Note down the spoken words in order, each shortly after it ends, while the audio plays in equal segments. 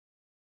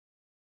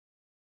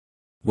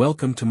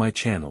Welcome to my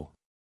channel.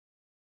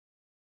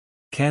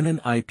 Canon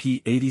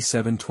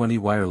IP8720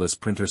 Wireless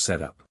Printer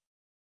Setup.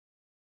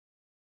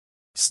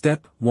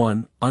 Step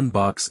 1.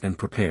 Unbox and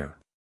prepare.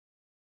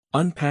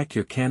 Unpack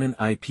your Canon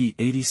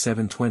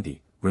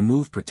IP8720,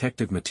 remove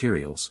protective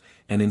materials,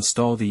 and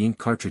install the ink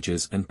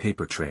cartridges and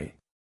paper tray.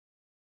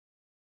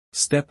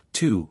 Step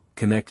 2.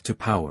 Connect to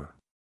power.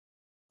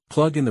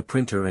 Plug in the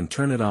printer and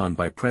turn it on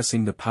by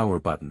pressing the power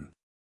button.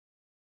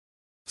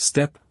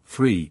 Step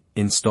 3.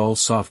 Install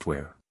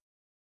software.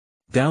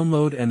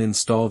 Download and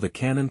install the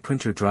Canon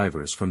printer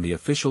drivers from the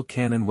official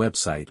Canon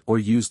website or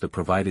use the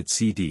provided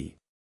CD.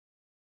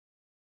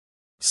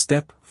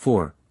 Step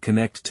 4.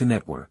 Connect to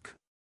network.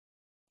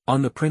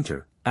 On the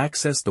printer,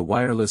 access the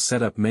wireless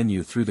setup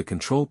menu through the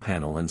control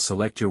panel and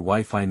select your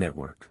Wi-Fi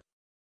network.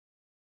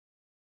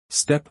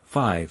 Step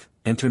 5.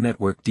 Enter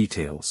network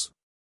details.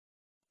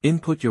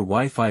 Input your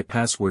Wi-Fi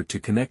password to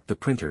connect the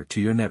printer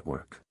to your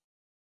network.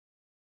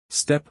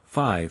 Step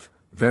 5.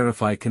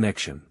 Verify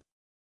connection.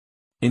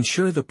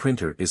 Ensure the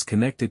printer is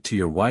connected to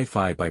your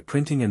Wi-Fi by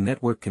printing a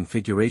network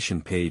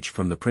configuration page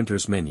from the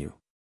printer's menu.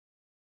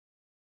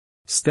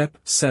 Step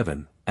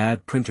 7.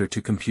 Add printer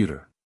to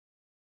computer.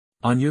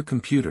 On your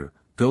computer,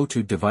 go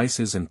to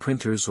Devices and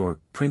Printers or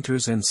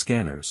Printers and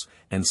Scanners,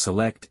 and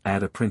select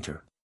Add a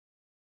printer.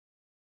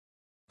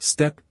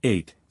 Step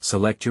 8.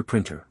 Select your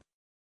printer.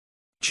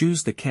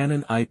 Choose the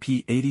Canon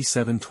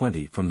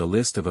IP8720 from the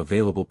list of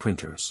available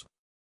printers.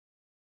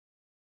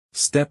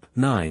 Step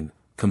 9.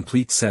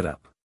 Complete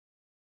setup.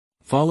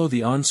 Follow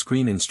the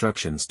on-screen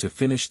instructions to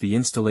finish the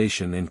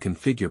installation and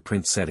configure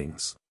print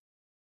settings.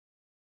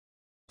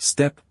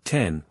 Step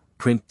 10.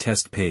 Print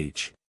test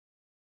page.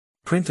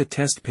 Print a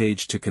test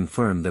page to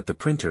confirm that the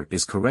printer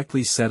is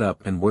correctly set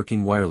up and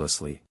working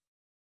wirelessly.